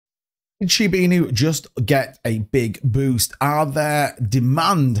Did Shiba Inu just get a big boost? Are there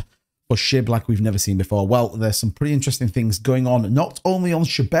demand for SHIB like we've never seen before? Well, there's some pretty interesting things going on, not only on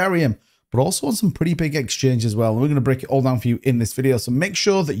Shibarium, but also on some pretty big exchanges as well. And we're going to break it all down for you in this video. So make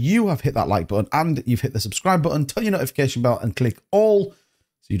sure that you have hit that like button and you've hit the subscribe button, turn your notification bell and click all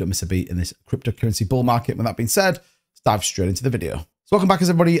so you don't miss a beat in this cryptocurrency bull market. With that being said, let's dive straight into the video. So welcome back,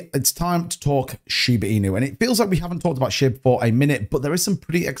 everybody. It's time to talk Shiba Inu. And it feels like we haven't talked about SHIB for a minute, but there is some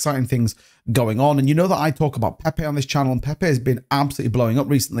pretty exciting things going on. And you know that I talk about Pepe on this channel, and Pepe has been absolutely blowing up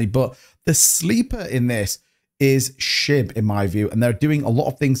recently. But the sleeper in this is SHIB, in my view. And they're doing a lot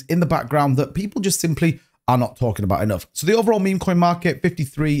of things in the background that people just simply are not talking about enough. So the overall meme coin market,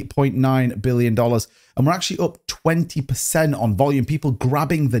 $53.9 billion. And we're actually up 20% on volume. People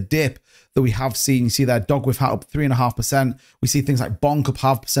grabbing the dip that we have seen. You see there, Dog with Hat up 3.5%. We see things like Bonk up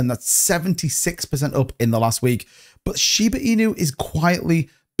 0.5%. That's 76% up in the last week. But Shiba Inu is quietly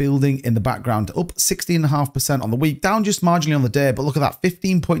building in the background, up 16.5% on the week, down just marginally on the day. But look at that,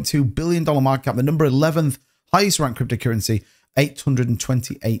 $15.2 billion market cap, the number 11th highest ranked cryptocurrency,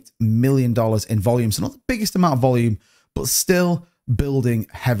 $828 million in volume. So not the biggest amount of volume, but still building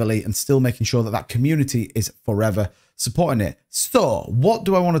heavily and still making sure that that community is forever supporting it. So what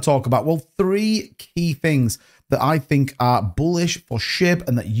do I want to talk about? Well, three key things that I think are bullish for SHIB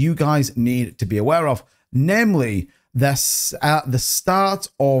and that you guys need to be aware of, namely the start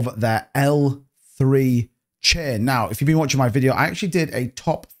of their L3 chain. Now, if you've been watching my video, I actually did a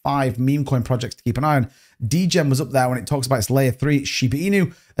top 5 meme coin projects to keep an eye on. DGen was up there when it talks about its layer 3 Shiba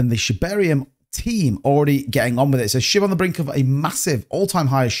Inu, and the Shibarium team already getting on with it. So SHIB on the brink of a massive all-time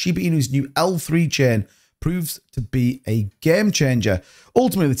high. Shiba Inu's new L3 chain proves to be a game changer.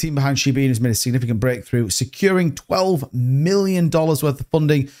 Ultimately, the team behind Shiba Inu has made a significant breakthrough, securing $12 million worth of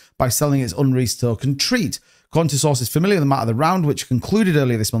funding by selling its Unreased token Treat. According to sources familiar with the matter, the round, which concluded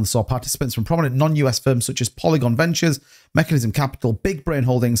earlier this month, saw participants from prominent non-US firms such as Polygon Ventures, Mechanism Capital, Big Brain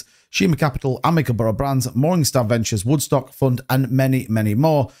Holdings, Shima Capital, Amicaboro Brands, Morningstar Ventures, Woodstock Fund, and many, many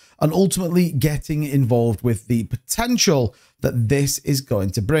more, and ultimately getting involved with the potential that this is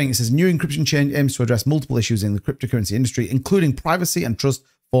going to bring. It says new encryption chain aims to address multiple issues in the cryptocurrency industry, including privacy and trust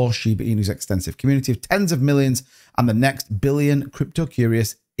for Shiba Inu's extensive community of tens of millions and the next billion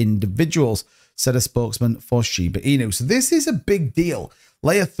crypto-curious individuals, said a spokesman for Shiba Inu. So this is a big deal.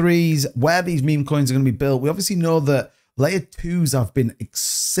 Layer 3s, where these meme coins are going to be built. We obviously know that layer 2s have been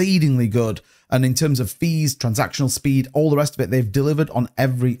exceedingly good. And in terms of fees, transactional speed, all the rest of it, they've delivered on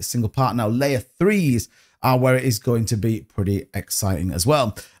every single part. Now, layer 3s are where it is going to be pretty exciting as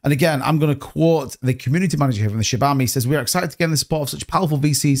well. And again, I'm going to quote the community manager here from the SHIB Army. He says, "We are excited to gain the support of such powerful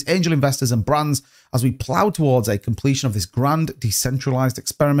VCs, angel investors, and brands as we plow towards a completion of this grand decentralized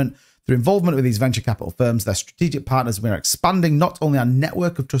experiment. Through involvement with these venture capital firms, their strategic partners, we are expanding not only our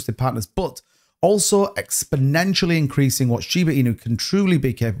network of trusted partners, but also exponentially increasing what Shiba Inu can truly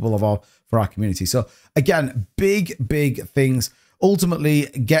be capable of for our community." So again, big things. Ultimately,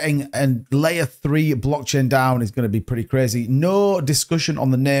 getting a layer 3 blockchain down is going to be pretty crazy. No discussion on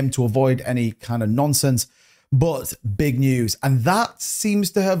the name to avoid any kind of nonsense, but big news. And that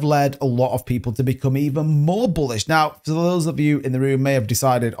seems to have led a lot of people to become even more bullish. Now, for those of you in the room may have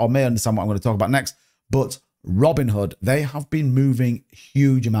decided or may understand what I'm going to talk about next, but Robinhood, they have been moving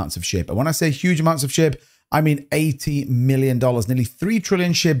huge amounts of SHIB. And when I say huge amounts of SHIB, I mean $80 million, nearly 3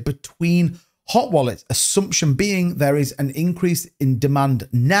 trillion SHIB between hot wallets. Assumption being there is an increase in demand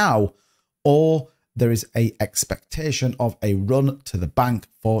now, or there is a expectation of a run to the bank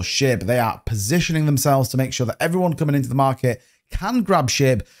for SHIB. They are positioning themselves to make sure that everyone coming into the market can grab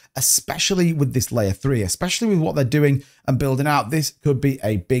SHIB, especially with this layer 3, especially with what they're doing and building out. This could be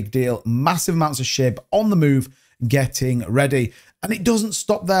a big deal. Massive amounts of SHIB on the move, getting ready. And it doesn't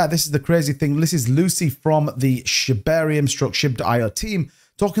stop there. This is the crazy thing. This is Lucy from the Shibarium SHIB.io team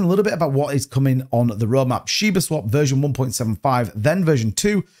talking a little bit about what is coming on the roadmap. Shiba Swap version 1.75, then version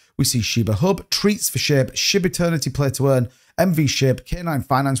 2. We see Shiba Hub, Treats for SHIB, SHIB Eternity Play to Earn, MV SHIB, K9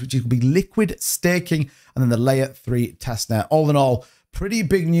 Finance, which will be liquid staking, and then the layer 3 testnet. All in all, pretty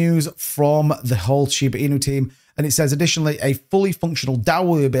big news from the whole Shiba Inu team. And it says, additionally, a fully functional DAO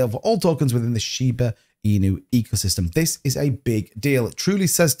will be available for all tokens within the Shiba Inu ecosystem. This is a big deal. It truly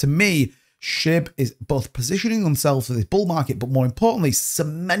says to me, SHIB is both positioning themselves for this bull market, but more importantly,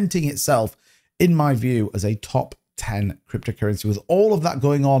 cementing itself, in my view, as a top 10 cryptocurrency. With all of that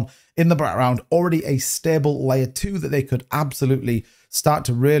going on in the background, already a stable layer 2 that they could absolutely start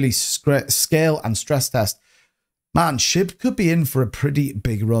to really scale and stress test. Man, SHIB could be in for a pretty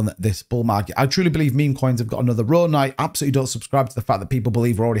big run at this bull market. I truly believe meme coins have got another run. I absolutely don't subscribe to the fact that people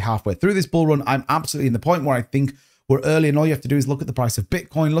believe we're already halfway through this bull run. I'm absolutely in the point where I think We're early, and all you have to do is look at the price of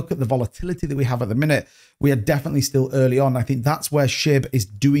Bitcoin, look at the volatility that we have at the minute. We are definitely still early on. I think that's where SHIB is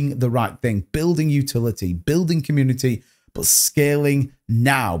doing the right thing, building utility, building community, but scaling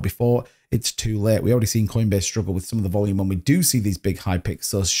now before it's too late. We already seen Coinbase struggle with some of the volume when we do see these big high picks.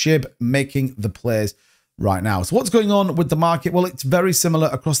 So SHIB making the plays right now. So what's going on with the market? Well, it's very similar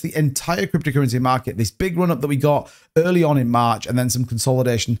across the entire cryptocurrency market. This big run up that we got early on in March, and then some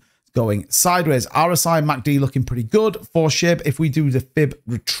consolidation going sideways. RSI and MACD looking pretty good for SHIB. If we do the FIB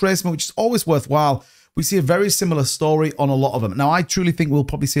retracement, which is always worthwhile, we see a very similar story on a lot of them. Now, I truly think we'll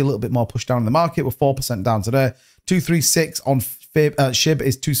probably see a little bit more push down in the market. We're 4% down today. 236 on FIB, SHIB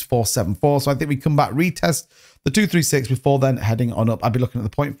is 2474. So I think we come back, retest the 236 before then heading on up. I'll be looking at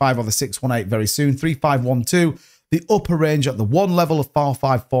the 0.5 or the 618 very soon. 3512, the upper range at the one level of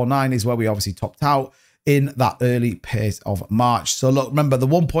 4549 is where we obviously topped out in that early pace of March. So look, remember the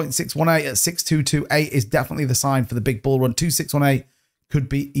 1.618 at 6228 is definitely the sign for the big bull run. 2618 could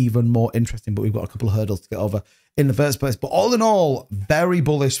be even more interesting, but we've got a couple of hurdles to get over in the first place. But all in all, very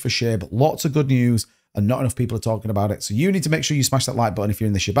bullish for SHIB. Lots of good news, and not enough people are talking about it. So you need to make sure you smash that like button if you're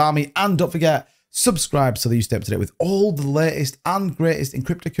in the SHIB army, and don't forget, subscribe so that you stay up to date with all the latest and greatest in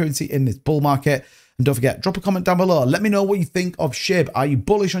cryptocurrency in this bull market. And don't forget, drop a comment down below. Let me know what you think of SHIB. Are you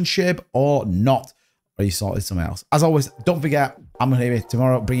bullish on SHIB or not? Or are you sorted something else? As always, don't forget, I'm going to be here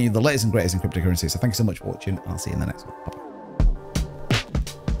tomorrow bringing you the latest and greatest in cryptocurrency. So thank you so much for watching, and I'll see you in the next one. Bye-bye.